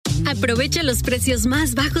Aprovecha los precios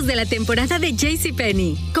más bajos de la temporada de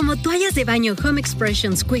JCPenney. Como toallas de baño Home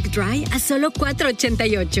Expressions Quick Dry a solo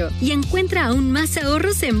 $4.88. Y encuentra aún más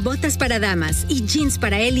ahorros en botas para damas y jeans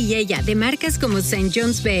para él y ella de marcas como St.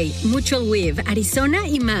 John's Bay, Mutual Weave, Arizona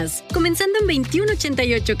y más. Comenzando en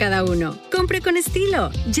 $21.88 cada uno. Compre con estilo.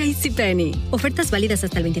 JCPenney. Ofertas válidas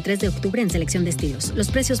hasta el 23 de octubre en selección de estilos. Los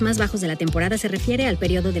precios más bajos de la temporada se refiere al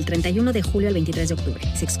periodo del 31 de julio al 23 de octubre.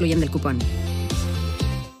 Se excluyen del cupón.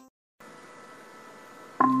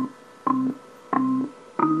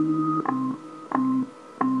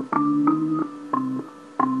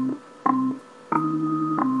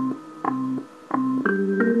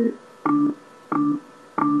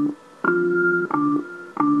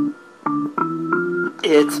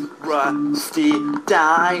 It's Rusty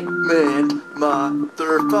Diamond,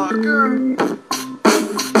 motherfucker.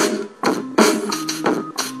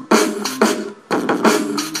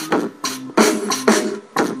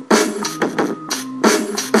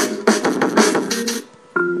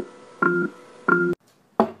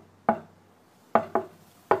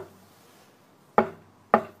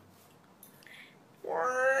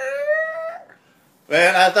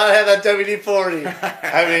 Man, I thought I had that WD-40.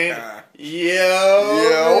 I mean,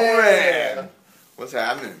 yo, man. What's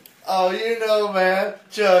happening? Oh, you know, man.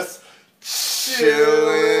 Just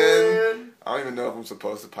Chilling. I don't even know if I'm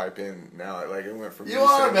supposed to pipe in now. Like, it went from You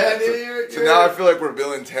are, man. So now I feel like we're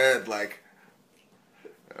Bill and Ted. Like,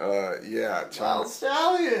 yeah. Wild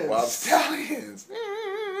Stallions. Wild Stallions.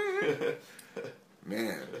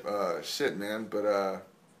 Man, shit, man. But,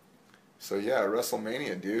 so yeah,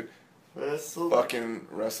 WrestleMania, dude. Fucking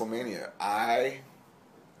WrestleMania. I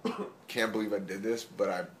can't believe I did this, but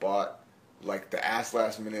I bought, like, the ass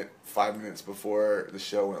last minute, 5 minutes before the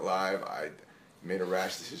show went live. I made a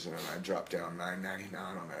rash decision and I dropped down $9.99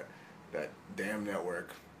 on that damn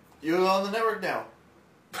network. You own the network now.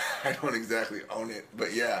 I don't exactly own it,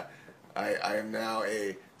 but yeah, I am now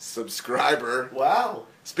a subscriber. Wow.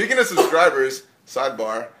 Speaking of subscribers,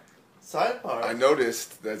 sidebar. I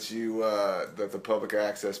noticed that that the Public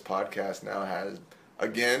Access podcast now has,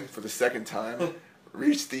 again, for the second time,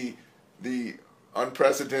 reached the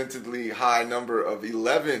unprecedentedly high number of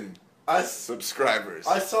 11 subscribers.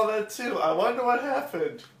 I saw that too. I wonder what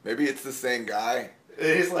happened. Maybe it's the same guy.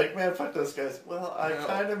 And he's like, man, fuck those guys. Well, I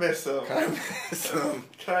kind of miss them. Let's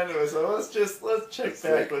check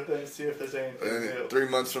back with them, see if there's anything new. 3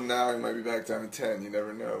 months from now, he might be back down to 10. You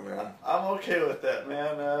never know, man. I'm okay with that,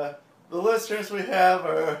 man. The listeners we have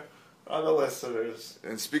are the listeners.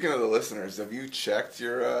 And speaking of the listeners, have you checked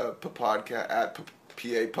your podcast at PA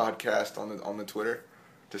Podcast on the Twitter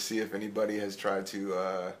to see if anybody has tried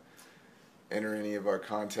to enter any of our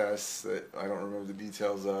contests that I don't remember the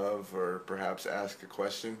details of, or perhaps ask a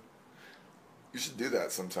question? You should do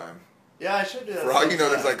that sometime. Yeah, I should do that. For all you know,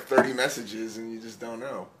 there's like 30 messages and you just don't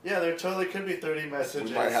know. Yeah, there totally could be 30 messages.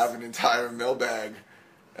 We might have an entire mailbag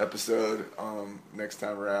episode next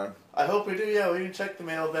time around. I hope we do. Yeah, we can check the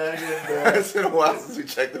mailbag. And, it's been a while since we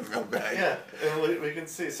checked the mailbag. Yeah, and we can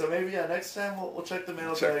see. So maybe next time we'll check the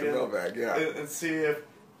mailbag. Check the mailbag, yeah, and see if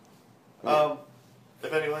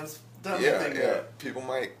anyone's done anything. Yeah. People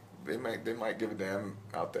might give a damn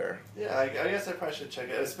out there. Yeah, I guess I probably should check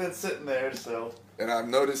it. It's been sitting there, so. And I've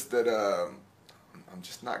noticed that I'm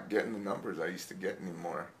just not getting the numbers I used to get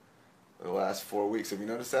anymore. The last 4 weeks, have you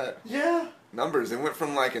noticed that? Yeah. Numbers. It went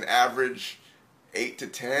from like an average 8 to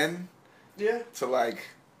 10. Yeah. To like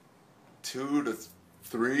 2 to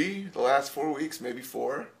 3 the last 4 weeks, maybe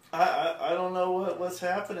 4. I don't know what's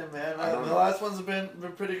happening, man. The last ones have been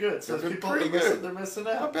pretty good. So people they're missing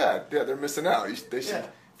out. Not bad. Yeah, they're missing out. They should. Yeah.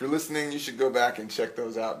 If you're listening, you should go back and check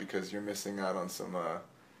those out because you're missing out on some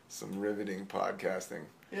riveting podcasting.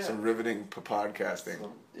 Yeah. Some riveting podcasting.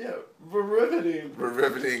 We're riveting. We're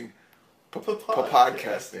riveting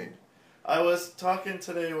podcasting. I was talking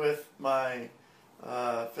today with my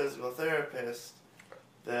physical therapist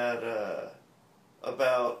that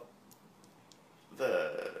about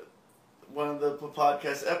one of the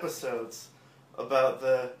podcast episodes about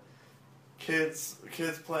the kids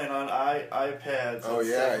playing on iPads. Oh,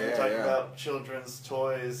 yeah, We're talking about children's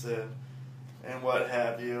toys and what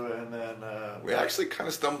have you, and then we actually kind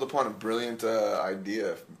of stumbled upon a brilliant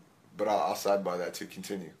idea, but I'll sidebar that to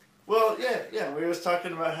continue. Well, yeah. We was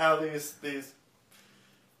talking about how these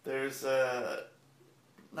there's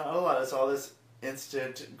not a lot. It's all this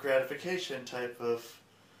instant gratification type of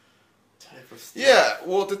stuff. Yeah,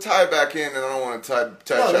 well, to tie it back in, and I don't want to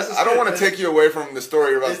I don't want to take you away from the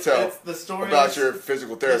story you're about to tell the story about your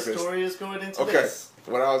physical therapist. The story is going into this. Okay,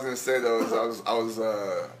 what I was going to say though is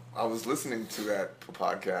I was listening to that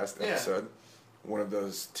podcast episode, one of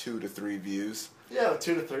those 2 to 3 views. Yeah,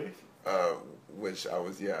 2 to 3. Which I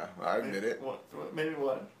was, yeah, I admit it. Maybe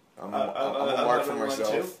 1. I'm a mark for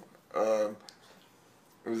myself.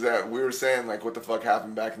 It was that we were saying like what the fuck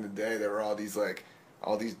happened back in the day. There were all these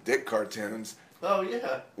dick cartoons. Oh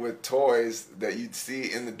yeah. With toys that you'd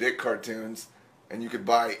see in the dick cartoons, and you could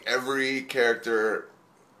buy every character,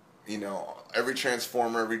 you know, every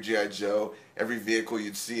Transformer, every G.I. Joe, every vehicle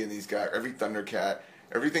you'd see in these guys, every Thundercat,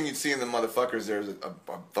 everything you'd see in the motherfuckers. There's a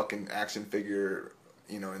fucking action figure,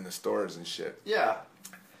 you know, in the stores and shit. Yeah.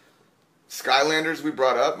 Skylanders we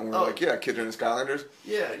brought up, and we're like, yeah, kids are into Skylanders.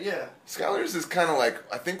 Yeah, yeah. Skylanders is kind of like,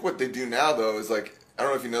 I think what they do now, though, is like, I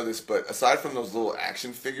don't know if you know this, but aside from those little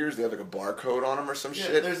action figures, they have like a barcode on them or some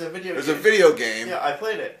shit. There's a video game. Yeah, I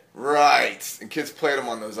played it. Right. And kids played them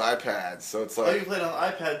on those iPads, so it's like... Oh, you played on the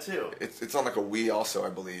iPad, too? It's on like a Wii also, I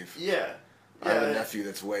believe. Yeah. I have a nephew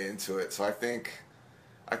that's way into it, so I think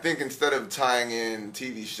instead of tying in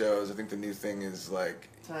TV shows, I think the new thing is like...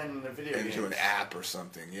 Tying in a video into an app or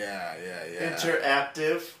something. Yeah.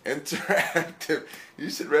 Interactive. You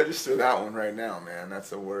should register that one right now, man.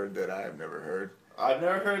 That's a word that I've never heard. I've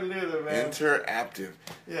never heard it either, man. Interactive.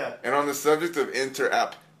 Yeah. And on the subject of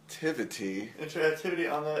interactivity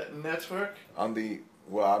on the network? On the...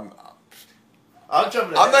 Well, I'm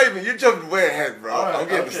jumping ahead. You're jumping way ahead, bro. Right, I'm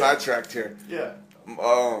getting sidetracked here. Yeah. I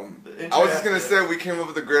was just going to say, we came up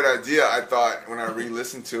with a great idea, I thought, when I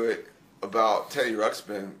re-listened to it, about Teddy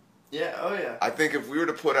Ruxpin. Yeah, oh yeah. I think if we were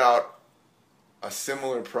to put out a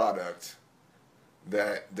similar product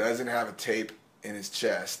that doesn't have a tape in his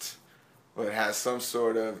chest, but it has some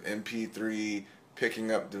sort of MP3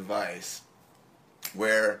 picking up device,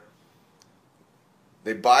 where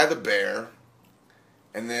they buy the bear,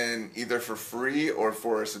 and then either for free or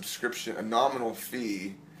for a subscription, a nominal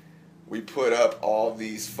fee, we put up all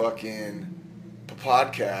these fucking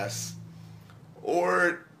podcasts,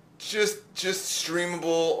 or just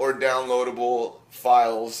streamable or downloadable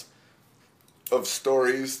files of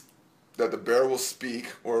stories that the bear will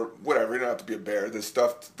speak, or whatever. You don't have to be a bear.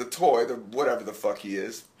 The toy, whatever the fuck he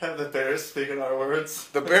is. Have the bear speaking our words.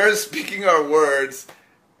 The bear is speaking our words,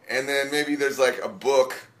 and then maybe there's like a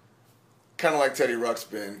book, kind of like Teddy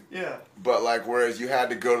Ruxpin. Yeah. But like, whereas you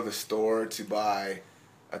had to go to the store to buy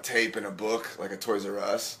a tape and a book, like a Toys R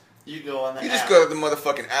Us. You go on the app. You just go to the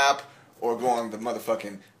motherfucking app, or go on the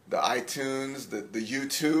motherfucking... the iTunes, the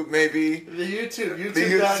YouTube maybe. The YouTube. The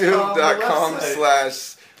YouTube.com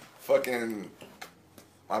 / fucking,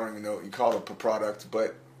 I don't even know what you call the product,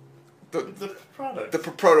 but the product. The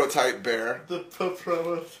prototype bear. The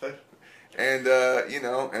prototype. And you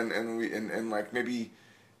know, and like maybe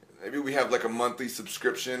we have like a monthly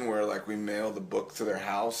subscription where like we mail the book to their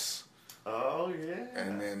house. Oh yeah.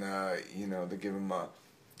 And then you know, they give them a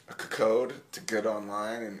code to get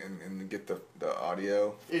online and get the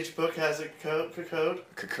audio. Each book has a code.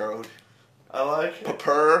 Code. I like it.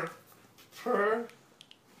 Purr.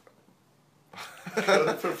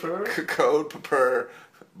 Code purr.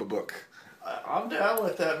 Book. I'm down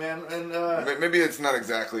with that, man. And maybe it's not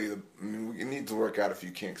exactly. I mean, we need to work out a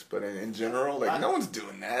few kinks, but in general, like no one's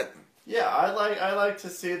doing that. Yeah, I like to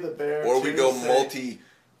see the bear. Or we go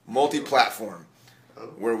multi-platform,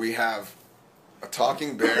 where we have a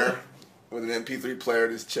talking bear with an MP3 player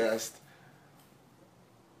at his chest.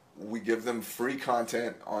 We give them free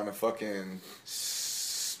content on a fucking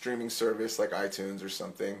streaming service like iTunes or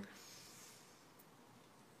something.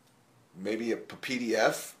 Maybe a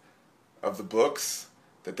PDF of the books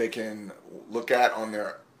that they can look at on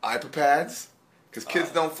their iPads. Because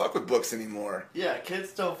kids don't fuck with books anymore. Yeah,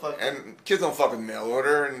 kids don't fuck with... And kids don't fuck with mail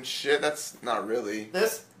order and shit. That's not really...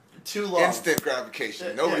 That's too long. Instant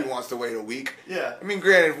gratification. Nobody wants to wait a week. Yeah. I mean,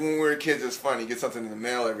 granted, when we were kids, it's fun. You get something in the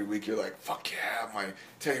mail every week. You're like, fuck yeah, my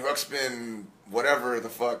Teddy Ruxpin, whatever the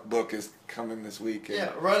fuck book is coming this week. And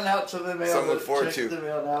yeah, run out to the mail. Something to look forward to.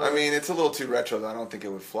 I mean, it's a little too retro. I don't think it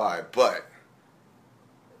would fly. But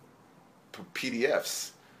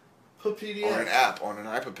PDFs. Put PDFs. On an app, on an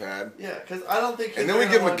iPad. Yeah, because I don't think... And then we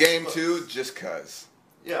give them a game, too, just because.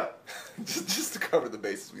 Yeah. just to cover the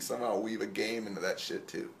bases. We somehow weave a game into that shit,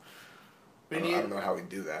 too. I don't know how we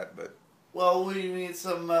do that, but... Well, we need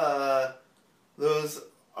some, those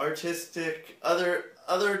artistic, other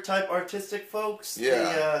type artistic folks.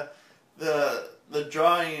 Yeah. The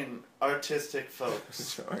drawing artistic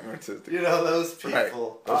folks. Drawing artistic. You know, those people. Right.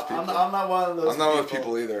 Those people. I'm not one of those people. I'm not one of those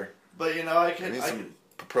people either. But, you know, I can... some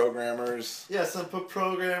programmers. Yeah, some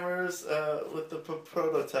programmers with the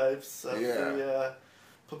prototypes of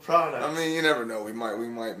the products. I mean, you never know. We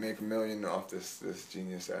might make $1 million off this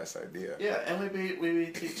genius ass idea. Yeah, and we be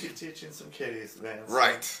teaching some kiddies, man.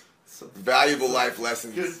 Right. Valuable life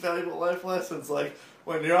lessons. Good valuable life lessons, like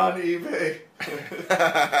when you're on eBay,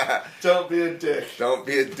 don't be a dick. Don't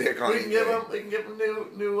be a dick on eBay. We can give them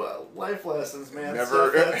new life lessons, man.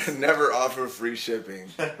 Never offer free shipping.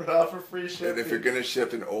 Never offer free shipping. And if you're gonna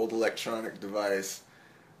ship an old electronic device,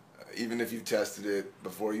 even if you've tested it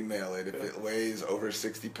before you mail it, if it weighs over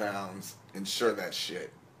 60 pounds, insure that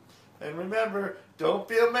shit. And remember, don't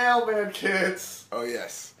be a mailman, kids. Oh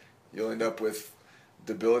yes, you'll end up with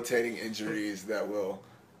debilitating injuries that will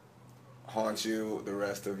haunt you the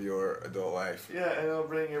rest of your adult life. Yeah, and it'll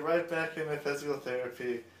bring you right back into physical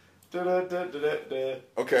therapy. Da-da-da-da-da-da.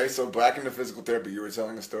 Okay, so back into physical therapy. You were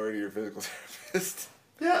telling a story to your physical therapist.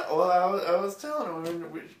 Yeah, well, I was telling her,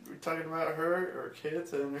 we were talking about her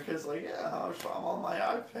kids, and her kid's like, yeah, I'm on my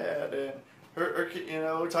iPad, and her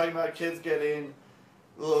we're talking about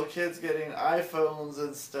little kids getting iPhones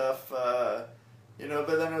and stuff, but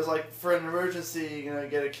then it was like, for an emergency,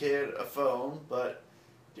 get a kid a phone, but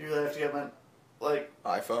do you really have to get them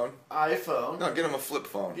iPhone? iPhone. No, get him a flip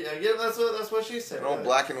phone. Yeah, that's what she said. An old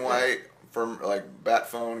black and white, from bat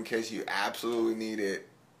phone in case you absolutely need it.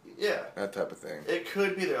 Yeah. That type of thing. It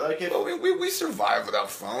could be there. Like if we survive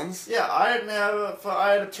without phones. Yeah, I didn't have a phone.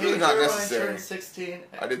 I had a pager not when I necessary. turned 16.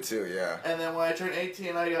 I did too, yeah. And then when I turned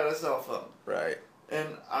 18, I got a cell phone. Right. And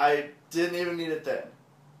I didn't even need it then.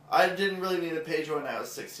 I didn't really need a pager when I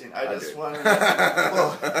was 16. I just wanted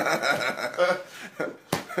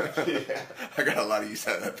yeah. I got a lot of use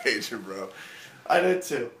out of that pager, bro. I did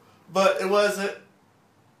too. But it wasn't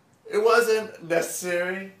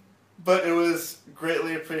necessary, but it was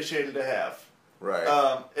greatly appreciated to have.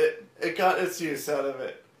 Right. It got its use out of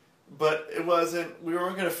it. But it wasn't, we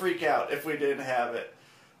weren't going to freak out if we didn't have it.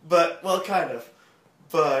 But, well, kind of.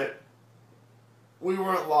 But we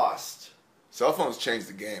weren't lost. Cell phones changed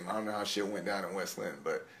the game. I don't know how shit went down in West Lynn,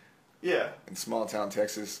 but yeah, in small town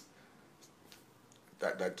Texas,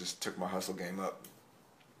 that just took my hustle game up.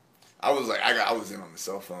 I was in on the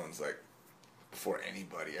cell phones like before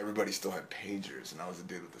anybody. Everybody still had pagers, and I was a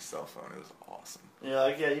dude with a cell phone. It was awesome. Yeah,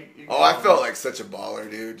 I felt like such a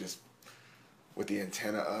baller, dude, just with the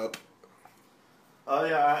antenna up. Oh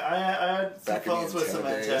yeah, I had some phones with some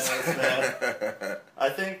antennas, man. I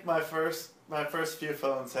think my first few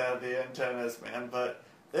phones had the antennas, man, but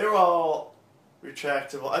they were all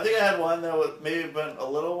retractable. I think I had one that was maybe been a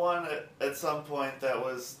little one at some point that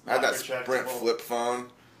was not I had that retractable. Sprint flip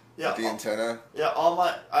phone with the antenna. Yeah, all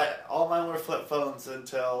mine were flip phones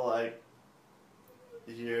until like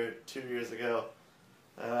 2 years ago.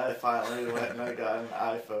 And I finally went and I got an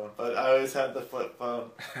iPhone. But I always had the flip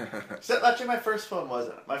phone. Except actually my first phone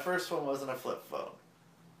wasn't. My first phone wasn't a flip phone.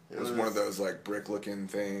 It was one of those like brick looking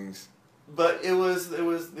things. But I didn't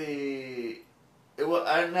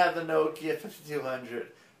have the Nokia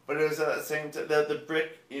 5200. But it was at the same time, the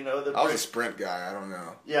brick, I was a Sprint guy, I don't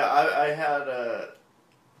know. Yeah, I had a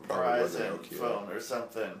Verizon phone or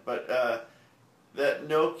something. But that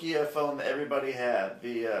Nokia phone that everybody had,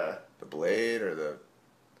 the Blade or the...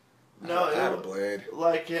 No, I had a Blade.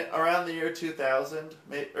 Like around the year 2000,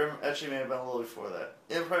 or actually may have been a little before that.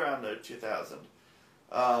 Yeah, probably around the 2000.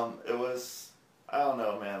 It was, I don't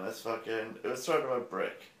know, man. It was sort of a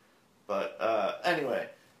brick. But anyway,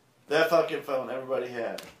 that fucking phone everybody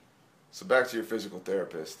had. So back to your physical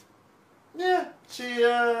therapist. Yeah,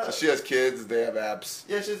 so she has kids. They have apps.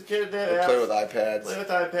 Yeah, she's a kid. They have apps. Play with iPads. Play with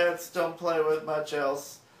iPads. Don't play with much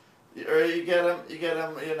else. Or you get them,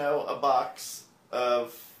 a box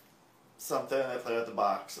of something. They play with the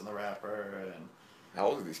box and the wrapper. And how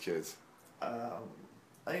old are these kids? I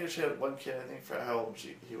think she had one kid. I think for how old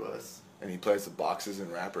he was. And he plays the boxes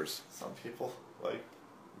and wrappers. Some people like.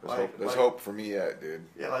 There's hope for me yet, dude.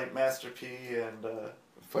 Yeah, like Master P and.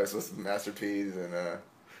 Plays with Master P's and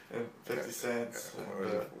 50 cents.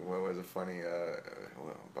 What was a funny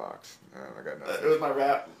box? No, I got nothing. It was my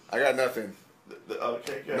rap. I got nothing.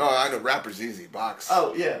 Okay, good. No, I know rapper's easy. Box.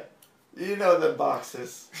 Oh, yeah. You know them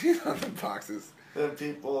boxes. You know them boxes. Them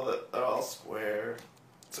people that are all square.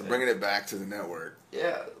 So bringing it back to the network.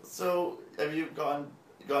 Yeah. So have you gone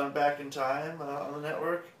back in time on the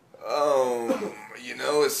network?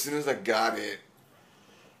 As soon as I got it,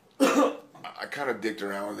 I kind of dicked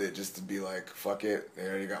around with it just to be like, fuck it. They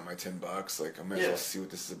already got my $10. Like, I might as well see what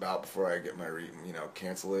this is about before I get my,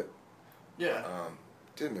 cancel it. Yeah.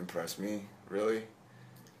 Didn't impress me, really.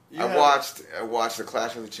 I watched the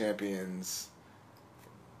Clash of the Champions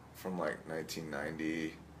from like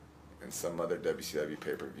 1990 and some other WCW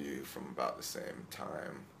pay-per-view from about the same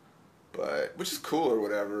time. Which is cool or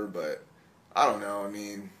whatever, but I don't know. I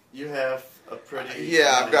mean, you have a pretty...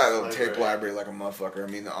 yeah, I've got a tape library like a motherfucker.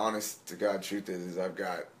 I mean, the honest to God truth is I've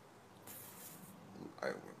got...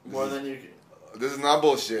 more than you... this is not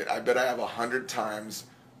bullshit. I bet I have 100 times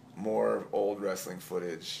more old wrestling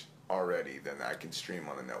footage already than I can stream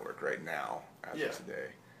on the network right now as of today,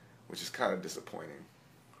 which is kind of disappointing.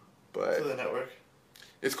 But to the network.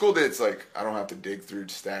 It's cool that it's like I don't have to dig through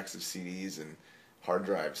stacks of CDs and hard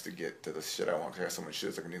drives to get to the shit I want. Cause I got so much shit,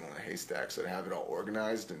 it's like a needle in a haystack. So to have it all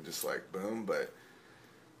organized and just like boom, but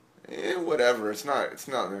whatever. It's not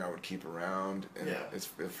something I would keep around. And as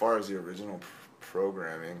far as the original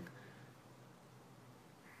programming,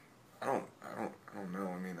 I don't know.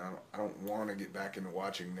 I mean, I don't want to get back into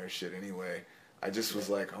watching their shit anyway. I just was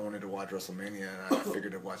like, I wanted to watch WrestleMania, and I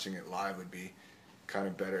figured that watching it live would be kind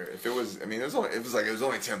of better. If it was, I mean, it was only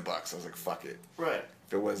 $10. I was like, fuck it. Right.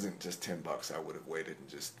 If it wasn't just $10, I would have waited and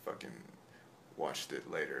just fucking watched it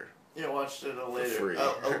later. Yeah, watched it later. For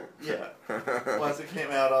free. Yeah. Once it came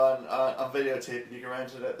out on videotape, you can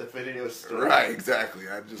rent it at the video store. Right, exactly.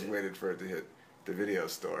 I just waited for it to hit the video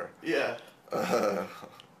store. Yeah.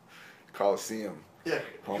 Coliseum. Yeah.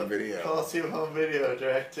 Home video. Coliseum home video,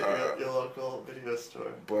 direct to your local video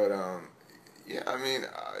store. But, yeah, I mean,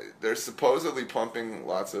 they're supposedly pumping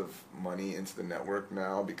lots of money into the network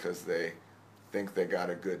now because they think they got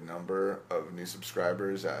a good number of new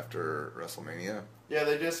subscribers after WrestleMania. Yeah,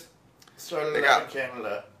 they just started it out in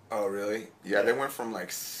Canada. Oh, really? Yeah, they went from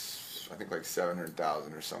like, I think like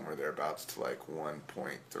 700,000 or somewhere thereabouts to like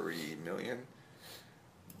 1.3 million.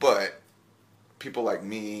 But people like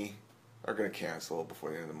me are going to cancel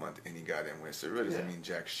before the end of the month any goddamn way, so it really doesn't mean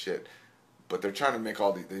jack shit. But they're trying to make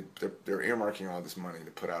all they're earmarking all this money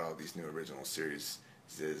to put out all these new original series.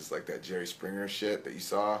 Is like that Jerry Springer shit that you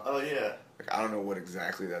saw. Oh yeah. Like I don't know what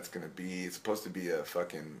exactly that's gonna be. It's supposed to be a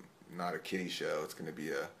fucking not a kiddie show. It's gonna be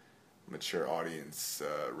a mature audience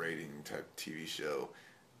rating type TV show.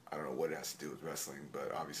 I don't know what it has to do with wrestling,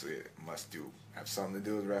 but obviously it must have something to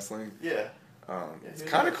do with wrestling. Yeah. It's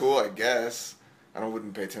kind of cool, I guess. I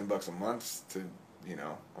wouldn't pay $10 a month to. You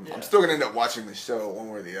know, I'm still gonna end up watching the show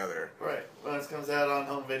one way or the other. Right. When it comes out on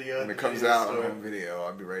home video. When it comes out on home video,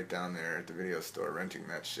 I'll be right down there at the video store renting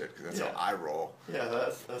that shit because that's how I roll. Yeah,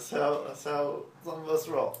 that's how some of us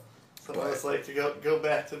roll. Some of us like to go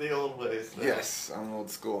back to the old ways. Yes, I'm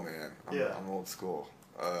old school, man. I'm old school.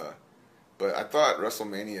 But I thought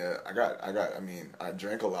WrestleMania. I mean, I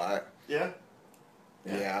drank a lot. Yeah.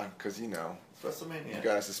 Yeah, because you know. WrestleMania. You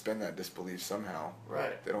gotta suspend that disbelief somehow.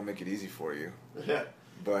 Right. They don't make it easy for you. Yeah.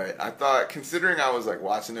 But I thought, considering I was like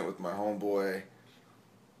watching it with my homeboy,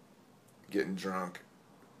 getting drunk,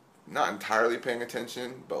 not entirely paying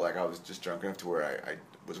attention, but like I was just drunk enough to where I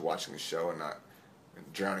was watching the show and not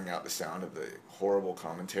drowning out the sound of the horrible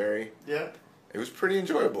commentary. Yeah. It was pretty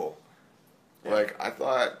enjoyable. Yeah. Like I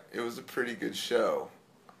thought it was a pretty good show.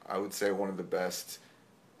 I would say one of the best,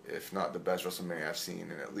 if not the best WrestleMania I've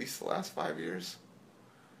seen in at least the last 5 years.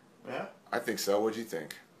 Yeah? I think so. What do you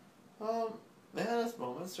think? There's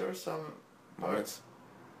moments. There were some moments.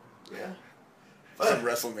 Yeah. Some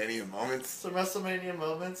WrestleMania moments. Some WrestleMania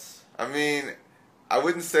moments. I mean, I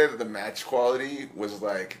wouldn't say that the match quality was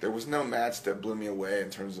like, there was no match that blew me away in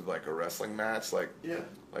terms of like a wrestling match, like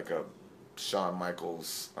a Shawn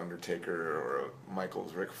Michaels Undertaker or a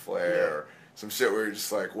Michaels Ric Flair or some shit where you're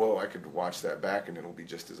just like, whoa, I could watch that back and it'll be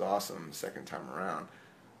just as awesome the second time around.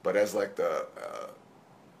 But as like the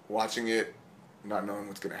watching it, not knowing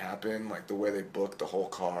what's gonna happen, like the way they booked the whole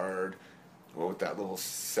card, with that little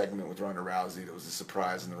segment with Ronda Rousey that was a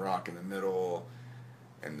surprise and The Rock in the middle,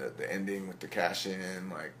 and the ending with the cash in,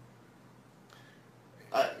 like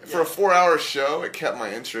for a 4-hour show, it kept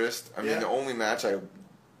my interest. I mean, the only match I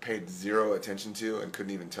paid zero attention to and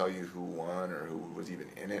couldn't even tell you who won or who was even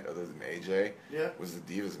in it other than AJ was the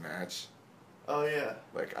Divas match. Oh yeah.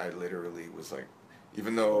 Like I literally was like,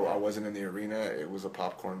 even though I wasn't in the arena, it was a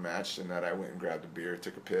popcorn match and that I went and grabbed a beer,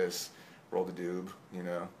 took a piss, rolled a doob, you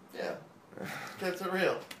know. Yeah. Kept it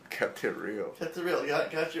real. Kept it real. Kept it real.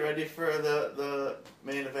 Got you ready for the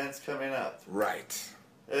main events coming up. Right.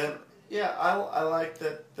 And yeah, I like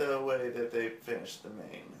the way that they finished the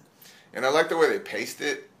main. And I like the way they paced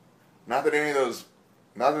it. Not that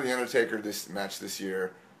the Undertaker this match this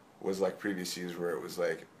year was like previous years where it was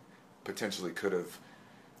like potentially could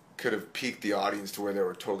have piqued the audience to where they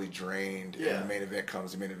were totally drained and the main event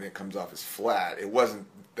comes off as flat. It wasn't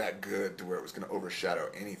that good to where it was going to overshadow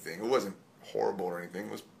anything. It wasn't horrible or anything.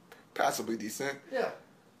 It was passably decent. Yeah.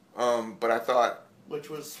 But I thought... Which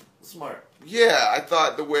was smart. Yeah, I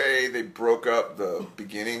thought the way they broke up the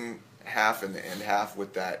beginning half and the end half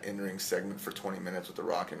with that in-ring segment for 20 minutes with The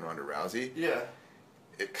Rock and Ronda Rousey. Yeah.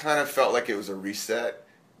 It kind of felt like it was a reset.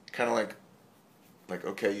 Kind of like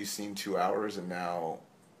okay, you've seen 2 hours and now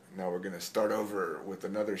we're going to start over with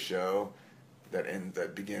another show.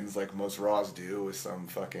 that begins like most Raws do with some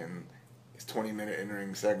fucking 20-minute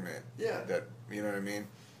in-ring segment. Yeah. That, you know what I mean?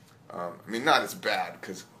 I mean, not as bad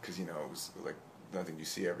because you know, it was like nothing you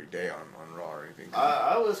see every day on Raw or anything.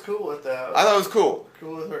 I was cool with that. I thought it was cool.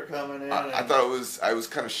 Cool with her coming in. I thought I was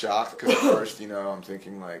kind of shocked because at first, you know, I'm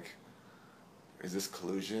thinking like, is this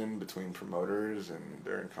collusion between promoters and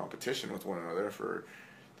they're in competition with one another for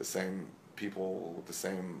the same people with the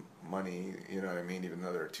same money, you know what I mean, even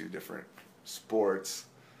though they're two different sports.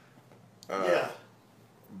 Yeah.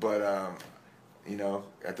 But, you know,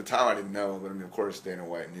 at the time I didn't know, but I mean, of course Dana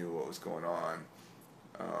White knew what was going on.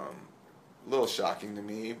 A little shocking to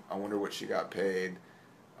me. I wonder what she got paid.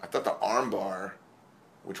 I thought the armbar,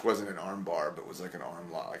 which wasn't an armbar, but was like an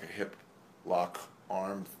arm lock, like a hip lock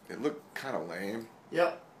arm, it looked kind of lame.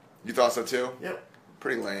 Yep. You thought so too? Yep.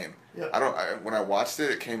 Pretty lame. Yep. When I watched it,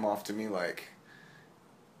 it came off to me like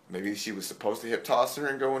maybe she was supposed to hip toss her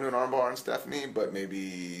and go into an armbar on Stephanie, but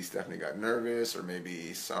maybe Stephanie got nervous, or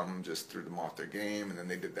maybe some just threw them off their game, and then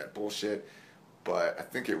they did that bullshit. But I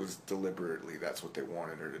think it was deliberately, that's what they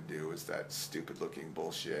wanted her to do, is that stupid looking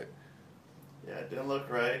bullshit. Yeah, it didn't look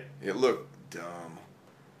right. It looked dumb.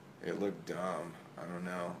 I don't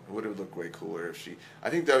know. It would have looked way cooler if she... I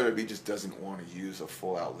think WWE just doesn't want to use a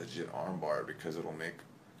full-out legit armbar because it'll make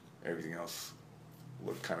everything else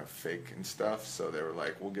look kind of fake and stuff. So they were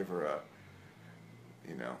like, we'll give her a,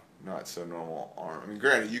 you know, not so normal arm. I mean,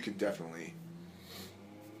 granted, you could definitely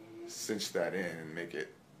cinch that in and make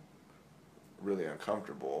it really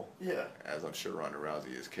uncomfortable. Yeah. As I'm sure Ronda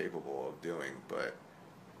Rousey is capable of doing, but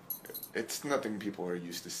it's nothing people are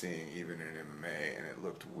used to seeing even in MMA, and it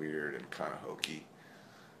looked weird and kind of hokey.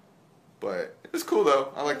 But it was cool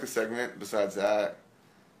though. I liked the segment. Besides that,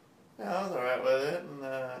 yeah, I was alright with it, and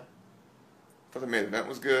thought the main event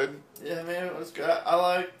was good. Yeah, the main event was good. I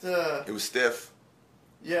liked. It was stiff.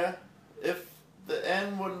 Yeah, if the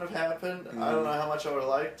end wouldn't have happened, I don't know how much I would have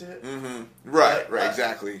liked it. Mm-hmm. Right,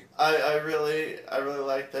 exactly. I really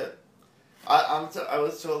liked it. I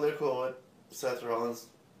was totally cool with Seth Rollins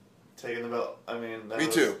taking the belt. I mean, me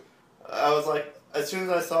too. I was like, as soon as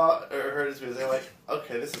I saw or heard his music, I'm like,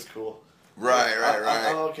 okay, this is cool. Right.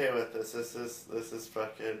 I'm okay with this. This is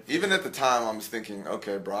fucking. Even at the time, I was thinking,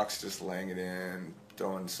 okay, Brock's just laying it in,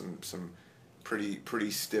 throwing some pretty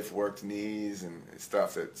stiff worked knees and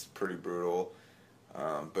stuff that's pretty brutal.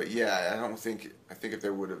 But yeah, I think if they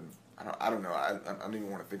would have, I don't know. I don't even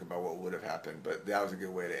want to think about what would have happened, but that was a good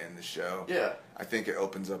way to end the show. Yeah. I think it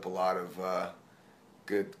opens up a lot of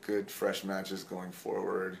good fresh matches going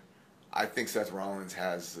forward. I think Seth Rollins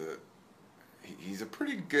he's a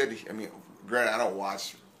pretty good. I mean, granted, I don't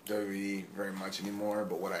watch WWE very much anymore,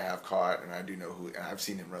 but what I have caught, and I do know who, and I've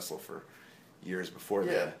seen him wrestle for years before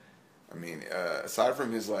then. I mean, aside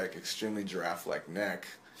from his like extremely giraffe-like neck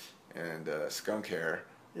and skunk hair,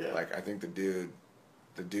 like I think the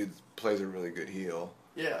dude plays a really good heel.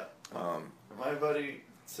 Yeah. My buddy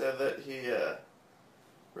said that he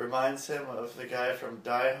reminds him of the guy from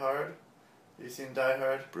Die Hard. Have you seen Die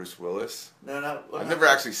Hard? Bruce Willis? No. I've never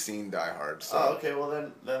actually seen Die Hard. So. Oh, okay. Well,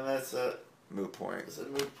 then that's a moot point. It's a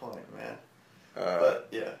moot point, man. But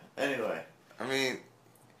yeah. Anyway. I mean,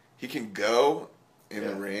 he can go in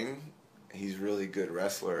the ring. He's a really good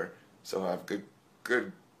wrestler. So he'll have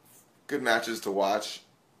good matches to watch,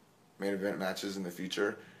 main event matches in the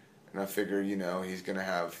future. And I figure, you know, he's gonna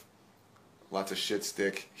have lots of shit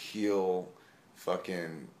stick heel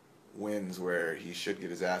fucking wins where he should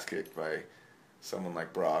get his ass kicked by someone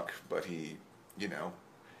like Brock, but he, you know,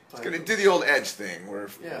 he's gonna do the old Edge thing where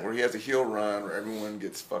he has a heel run where everyone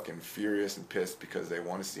gets fucking furious and pissed because they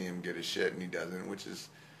want to see him get his shit and he doesn't, which is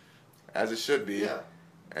as it should be.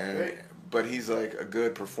 Yeah. But he's like a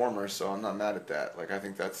good performer, so I'm not mad at that. Like I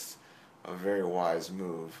think that's a very wise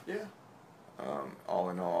move. Yeah. All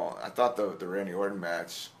in all, I thought the Randy Orton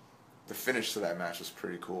match, the finish to that match was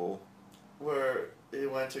pretty cool. Where he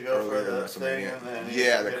went to go for the thing and then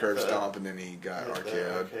the curb stomp and then he got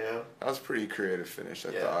RKO'd. That was a pretty creative finish,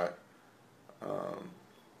 I thought.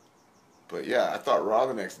 But yeah, I thought Raw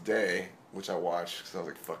the next day, which I watched because I was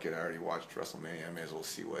like, fuck it, I already watched WrestleMania. I may as well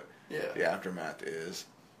see what the aftermath is.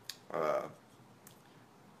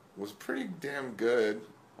 Was pretty damn good,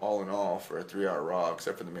 all in all, for a 3-hour Raw,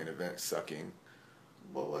 except for the main event sucking.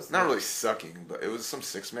 What was Not really sucking, but it was some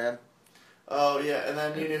 6-man. Oh, yeah, and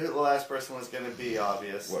then you knew who the last person was going to be,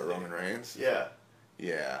 obviously. What, Roman Reigns? Yeah.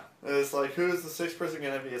 Yeah. It's like, who's the 6th person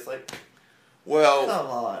going to be? It's like, well, come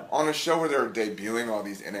on a show where they're debuting all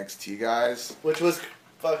these NXT guys. Which was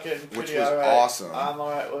fucking pretty Which was awesome. I'm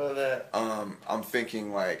alright with it. I'm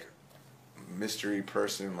thinking, like, mystery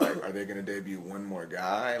person, like, are they going to debut one more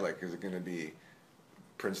guy? Like, is it going to be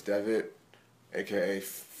Prince Devitt? a.k.a.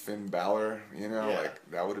 Finn Balor, you know, like,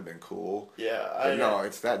 that would have been cool. Yeah, but no,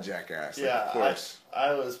 it's that jackass. Like, of course.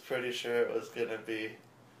 I was pretty sure it was going to be...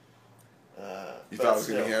 you thought it was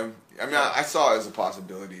going to be him? I mean, I saw it as a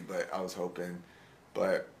possibility, but I was hoping...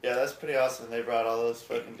 But yeah, that's pretty awesome. They brought all those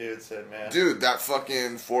fucking dudes in, man. Dude, that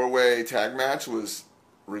fucking 4-way tag match was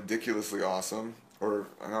ridiculously awesome. Or,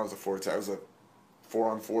 I know it was a 4-tag. It was a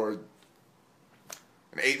 4-on-4,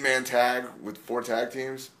 an 8-man tag with 4 tag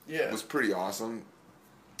teams. Yeah. It was pretty awesome.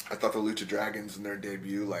 I thought the Lucha Dragons in their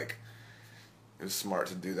debut, like, it was smart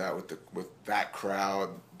to do that with that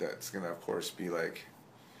crowd. That's gonna, of course, be like,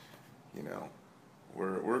 you know,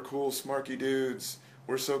 we're cool, smarky dudes.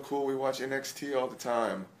 We're so cool, we watch NXT all the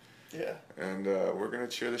time. Yeah. And we're going to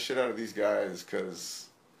cheer the shit out of these guys because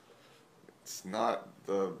it's not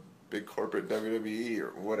the big corporate WWE or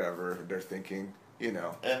whatever they're thinking, you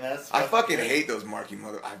know. And that's I fucking hate those marquee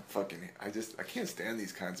I can't stand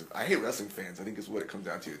these kinds of... I hate wrestling fans, I think is what it comes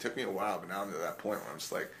down to. It took me a while, but now I'm to that point where I'm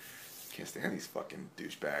just like, I can't stand these fucking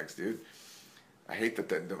douchebags, dude. I hate that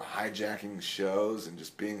them hijacking shows and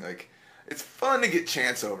just being like... It's fun to get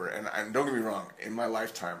chants over, and don't get me wrong, in my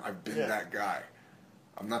lifetime, I've been that guy.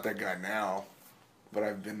 I'm not that guy now, but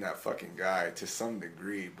I've been that fucking guy to some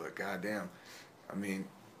degree, but goddamn, I mean,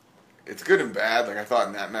 it's good and bad. Like, I thought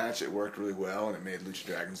in that match it worked really well, and it made Lucha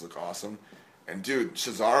Dragons look awesome. And, dude,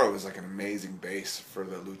 Cesaro is like an amazing base for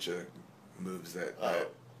the Lucha moves that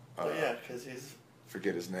yeah, because he's...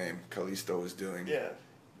 Forget his name. Kalisto was doing. Yeah,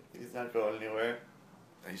 he's not going anywhere.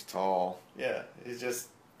 He's tall. Yeah, he's just...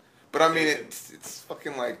 But, I mean, it's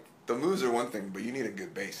fucking like, the moves are one thing, but you need a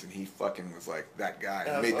good base, and he fucking was like that guy.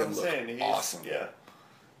 Yeah, he made them look awesome. Yeah.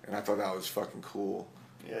 And I thought that was fucking cool.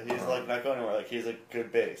 Yeah, he's like not going anywhere. Like, he's a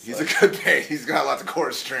good base. He's a good base. He's got lots of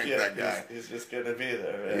core strength, that guy. He's just going to be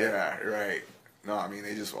there, man. Yeah, right. No, I mean,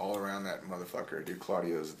 they just all around that motherfucker. Dude,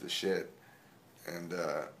 Claudio's the shit. And,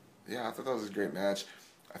 yeah, I thought that was a great match.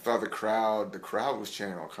 I thought the crowd was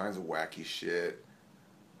chanting all kinds of wacky shit.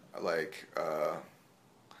 Like,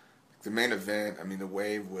 the main event, I mean, the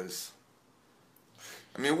wave was...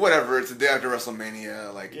 I mean, whatever, it's the day after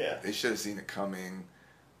WrestleMania. Like, they should have seen it coming.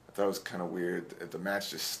 I thought it was kind of weird. The match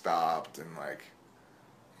just stopped, and, like,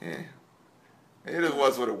 it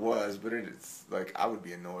was what it was, but it's, like, I would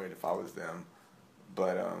be annoyed if I was them.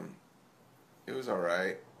 But, it was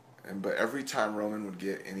alright. But every time Reigns would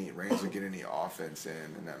get any offense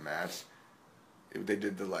in that match, they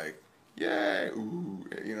did the, like, yay, ooh,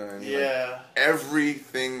 you know what I mean? Yeah. Like,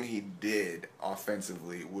 everything he did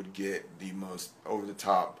offensively would get the most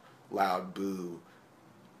over-the-top, loud boo.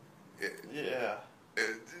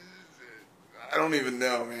 I don't even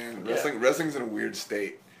know, man. Wrestling's in a weird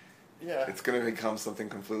state. Yeah. It's going to become something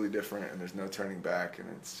completely different, and there's no turning back, and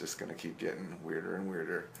it's just going to keep getting weirder and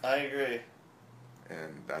weirder. I agree.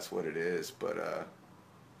 And that's what it is, but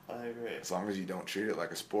I agree. As long as you don't treat it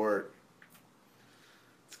like a sport,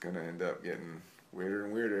 it's going to end up getting weirder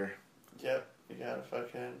and weirder. Yep, you gotta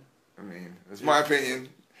fucking... I mean, it's my opinion.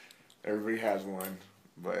 Everybody has one.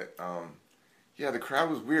 But, yeah, the crowd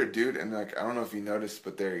was weird, dude. And, like, I don't know if you noticed,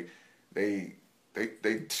 but they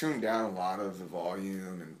tuned down a lot of the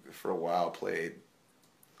volume and for a while played,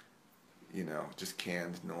 you know, just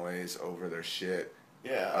canned noise over their shit.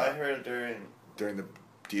 Yeah, I heard during the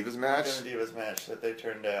Divas match? During the Divas match that they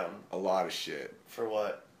turned down. A lot of shit. For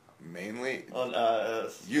what? Mainly? Oh,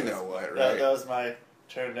 you know what, right? That was my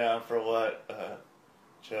turn down for what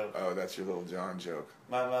joke. Oh, that's your Little John joke.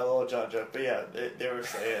 My Little John joke. But yeah, they were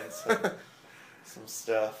saying some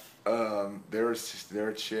stuff. They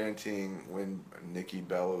were chanting when Nikki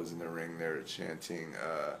Bella was in the ring. They were chanting,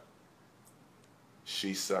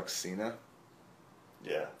 "She sucks, Cena."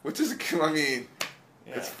 Yeah. Which is, I mean,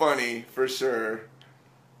 it's funny for sure.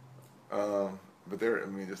 But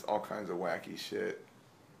just all kinds of wacky shit.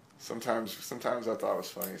 Sometimes I thought it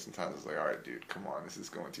was funny. Sometimes it's like, all right, dude, come on, this is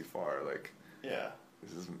going too far. Like, yeah,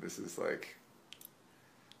 this is like,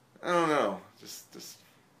 I don't know, just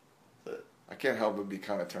I can't help but be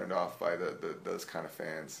kind of turned off by those kind of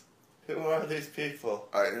fans. Who are these people?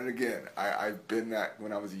 And again, I've been that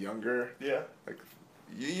when I was younger. Yeah. Like,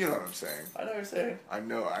 you know what I'm saying. I know what you're saying. I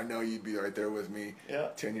know you'd be right there with me. Yeah.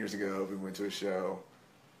 10 years ago, we went to a show.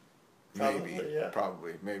 Probably, maybe, yeah.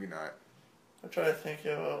 Probably, maybe not. I'm trying to think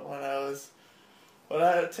of when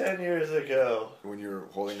I 10 years ago. When you were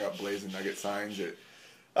holding up Blazing Nugget signs at...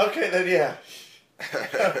 Okay, then yeah.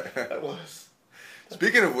 That was.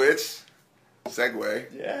 Speaking of which, segue.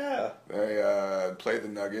 Yeah. They played the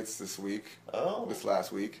Nuggets this week. Oh. This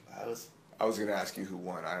last week. I was going to ask you who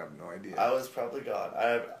won. I have no idea. I was probably gone.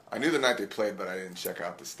 I knew the night they played, but I didn't check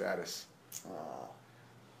out the status.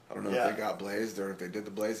 I don't know if they got blazed or if they did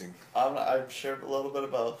the blazing. I'm sure a little bit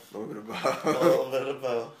of both. A little bit of both. A little bit of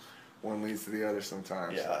both. One leads to the other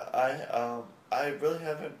sometimes. Yeah, I really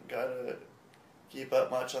haven't got to keep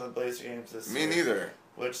up much on the Blazer games this year. Me neither.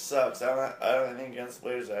 Which sucks. I don't have anything against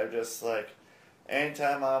Blazers. I'm just like,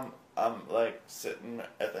 anytime I'm like sitting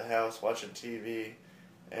at the house watching TV,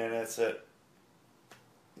 and it's at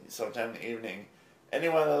sometime in the evening. Any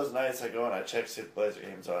one of those nights I go and I check see if the Blazer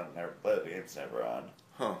game's on. Blazer game's never on.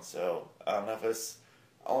 Huh. So I don't know if it's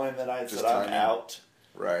only the nights just that timing. I'm out.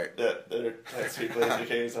 Right. That there tends to be Blazer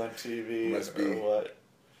games on TV or what.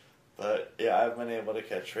 But yeah, I've been able to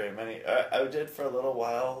catch very many. I did for a little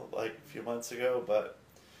while, like a few months ago, but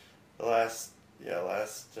the last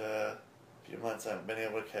few months I haven't been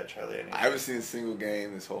able to catch hardly anything. I haven't seen a single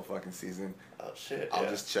game this whole fucking season. Oh shit! I'll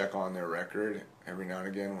just check on their record every now and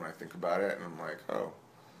again when I think about it, and I'm like, oh,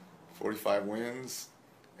 45 wins,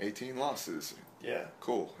 18 losses. Yeah.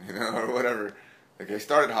 Cool, or whatever. Like they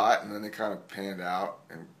started hot, and then they kind of panned out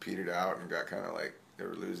and petered out, and got kind of like they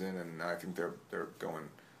were losing, and now I think they're going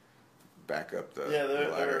back up the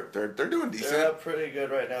ladder. They're doing decent. They're up pretty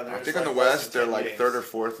good right now. I think in the West they're like third or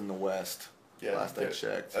fourth in the West. Yeah, last I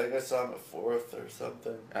checked. I guess I'm at fourth or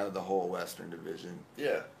something. Out of the whole Western Division.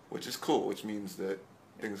 Yeah. Which is cool, which means that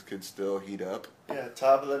things could still heat up. Yeah,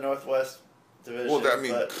 top of the Northwest Division, well, that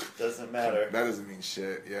means, but doesn't matter. That doesn't mean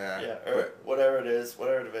shit, yeah. Yeah, or whatever it is,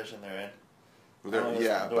 whatever division they're in. Well,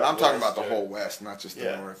 yeah, but I'm talking about the whole West, not just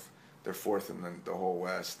the North. They're fourth in the whole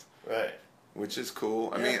West. Right. Which is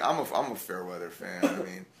cool. I mean, I'm a fair weather fan. I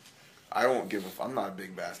mean, I don't give I'm not a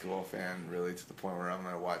big basketball fan, really, to the point where I'm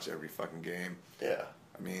going to watch every fucking game. Yeah.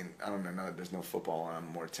 I mean, I don't know, there's no football on.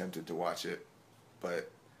 I'm more tempted to watch it.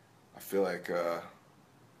 But I feel like,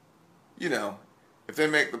 if they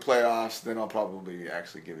make the playoffs, then I'll probably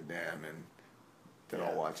actually give a damn, and then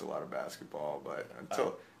I'll watch a lot of basketball. But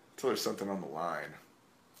until there's something on the line.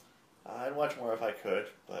 I'd watch more if I could,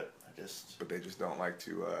 but But they just don't like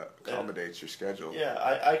to accommodate your schedule. Yeah,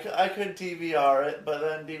 I could DVR it, but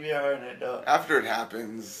then DVRing it don't. After it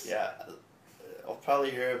happens. Yeah, I'll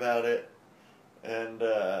probably hear about it, and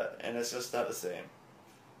it's just not the same.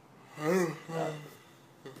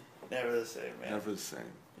 Never the same, man. Never the same.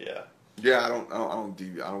 Yeah. Yeah,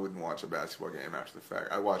 I wouldn't watch a basketball game after the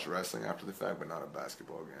fact. I watch wrestling after the fact, but not a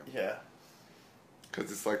basketball game. Yeah.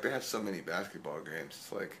 Because it's like they have so many basketball games.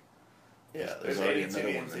 It's like. Yeah, there's already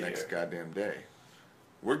another one the next goddamn day.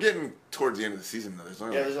 We're getting towards the end of the season though.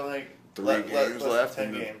 There's only 3 games left.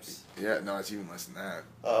 10 games. Yeah, no, it's even less than that.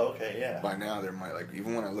 Oh, okay, yeah. By now there might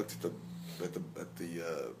even when I looked at the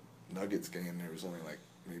Nuggets game, there was only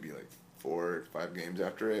maybe 4 or 5 games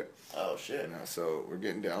after it. Oh shit. So we're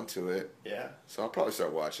getting down to it. Yeah. So I'll probably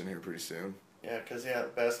start watching here pretty soon. Yeah, because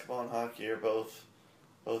basketball and hockey are both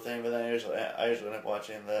in, but then I usually end up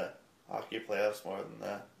watching the hockey playoffs more than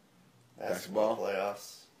the basketball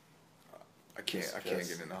playoffs. I can't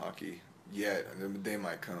get into hockey yet. They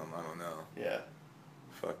might come. I don't know. Yeah.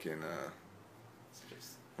 Fucking.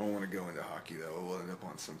 I don't want to go into hockey though. We'll end up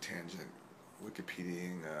on some tangent,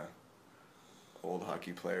 Wikipediaing old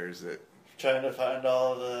hockey players that. Trying to find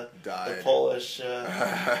all the Polish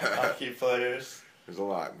hockey players. There's a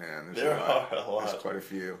lot, man. There are a lot. There's quite a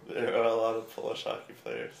few. There are a lot of Polish hockey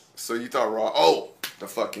players. So you thought Raw? Oh, the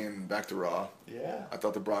fucking back to Raw. Yeah. I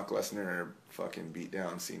thought the Brock Lesnar fucking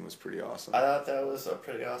beatdown scene was pretty awesome. I thought that was a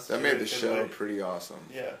pretty awesome. That made the show pretty awesome.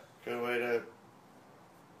 Yeah, good way to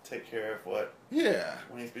take care of what. Yeah.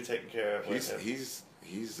 Needs to be taken care of. He's.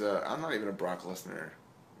 I'm not even a Brock Lesnar.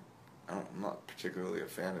 I'm not particularly a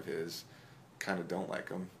fan of his. Kind of don't like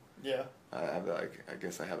him. Yeah. I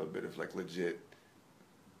guess I have a bit of legit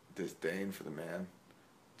disdain for the man,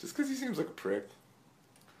 just because he seems like a prick.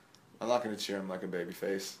 I'm not going to cheer him like a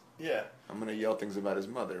babyface. Yeah. I'm going to yell things about his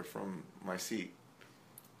mother from my seat,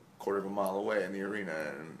 quarter of a mile away in the arena,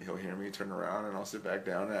 and he'll hear me turn around, and I'll sit back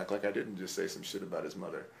down and act like I didn't just say some shit about his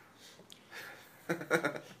mother.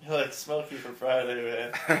 You're like Smokey for Friday,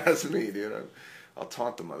 man. That's me, dude. I'll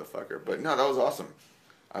taunt the motherfucker. But no, that was awesome.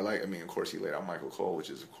 Of course he laid out Michael Cole, which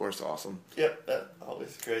is of course awesome. Yep, that's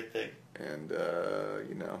always a great thing. And the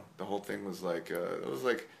whole thing was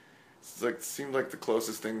seemed like the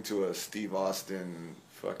closest thing to a Steve Austin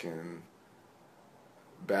fucking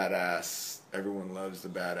badass. Everyone loves the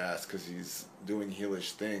badass because he's doing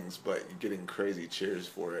heelish things, but you're getting crazy cheers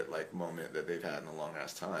for it, moment that they've had in a long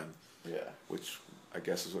ass time. Yeah. Which I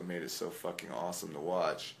guess is what made it so fucking awesome to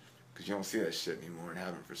watch, because you don't see that shit anymore and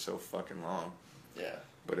haven't for so fucking long. Yeah.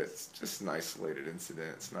 But it's just an isolated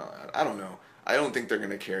incident. It's not. I don't know. I don't think they're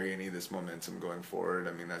going to carry any of this momentum going forward.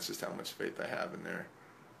 I mean, that's just how much faith I have in there.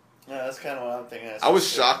 Yeah, that's kind of what I'm thinking. I was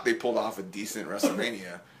shocked they pulled off a decent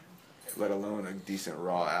WrestleMania, let alone a decent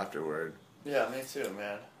Raw afterward. Yeah, me too,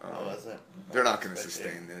 man. I wasn't. They're not going to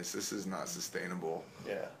sustain this. This is not sustainable.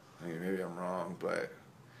 Yeah. I mean, maybe I'm wrong, but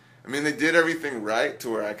I mean, they did everything right to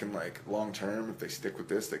where I can, like, long term, if they stick with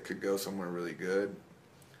this, they could go somewhere really good.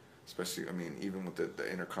 Especially, I mean, even with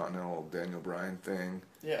the Intercontinental Daniel Bryan thing.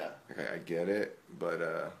 Yeah. Like, I get it, but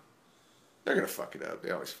they're going to fuck it up.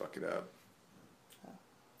 They always fuck it up.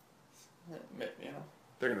 You know.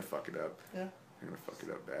 They're going to fuck it up. Yeah. They're going to fuck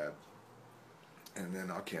it up bad. And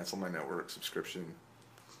then I'll cancel my network subscription.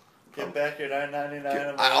 Get back your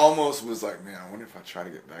 $9.99. I almost was like, man, I wonder if I try to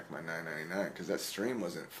get back my $9.99 because that stream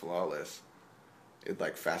wasn't flawless. It'd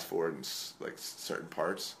like fast forward in like certain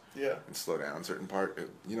parts. Yeah. And slow down certain part.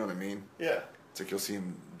 You know what I mean? Yeah. It's like you'll see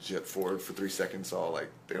him jet forward for 3 seconds. All like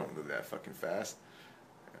they don't move that fucking fast.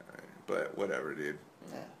 But whatever, dude.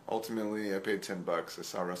 Yeah. Ultimately, I paid $10. I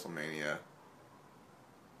saw WrestleMania.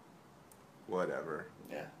 Whatever.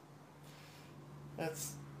 Yeah.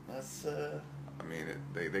 That's. I mean,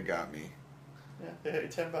 they got me. Yeah, they hit you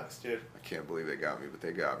 $10, dude. I can't believe they got me, but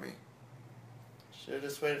they got me. Should've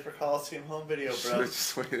just waited for Coliseum home video, bro. Should've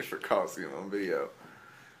just waited for Coliseum home video.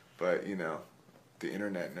 But, you know, the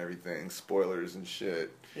internet and everything, spoilers and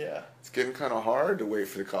shit. Yeah. It's getting kind of hard to wait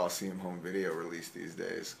for the Coliseum home video release these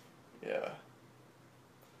days. Yeah.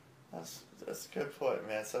 That's a good point,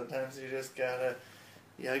 man. Sometimes you just gotta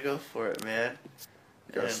go for it, man.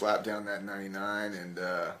 You gotta slap down that 99 and,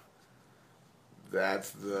 that's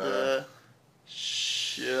the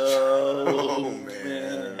show. Oh,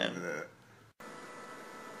 man.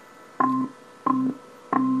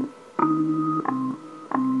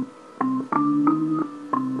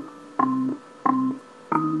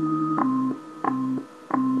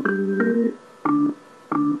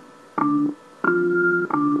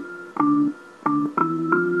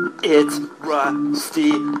 It's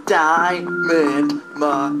Rusty Diamond,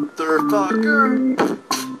 motherfucker.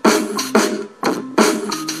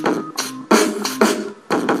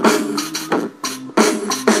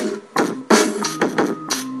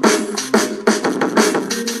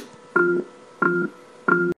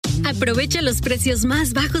 Aprovecha los precios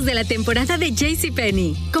más bajos de la temporada de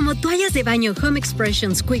JCPenney, como toallas de baño Home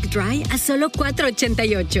Expressions Quick Dry a solo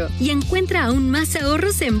 $4.88. Y encuentra aún más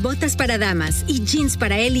ahorros en botas para damas y jeans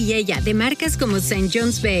para él y ella de marcas como St.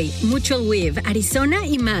 John's Bay, Mutual Weave, Arizona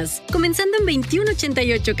y más, comenzando en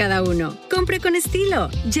 $21.88 cada uno. Compre con estilo.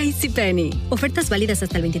 JCPenney. Ofertas válidas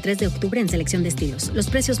hasta el 23 de octubre en selección de estilos. Los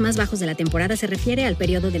precios más bajos de la temporada se refiere al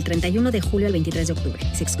periodo del 31 de julio al 23 de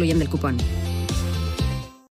octubre. Se excluyen del cupón.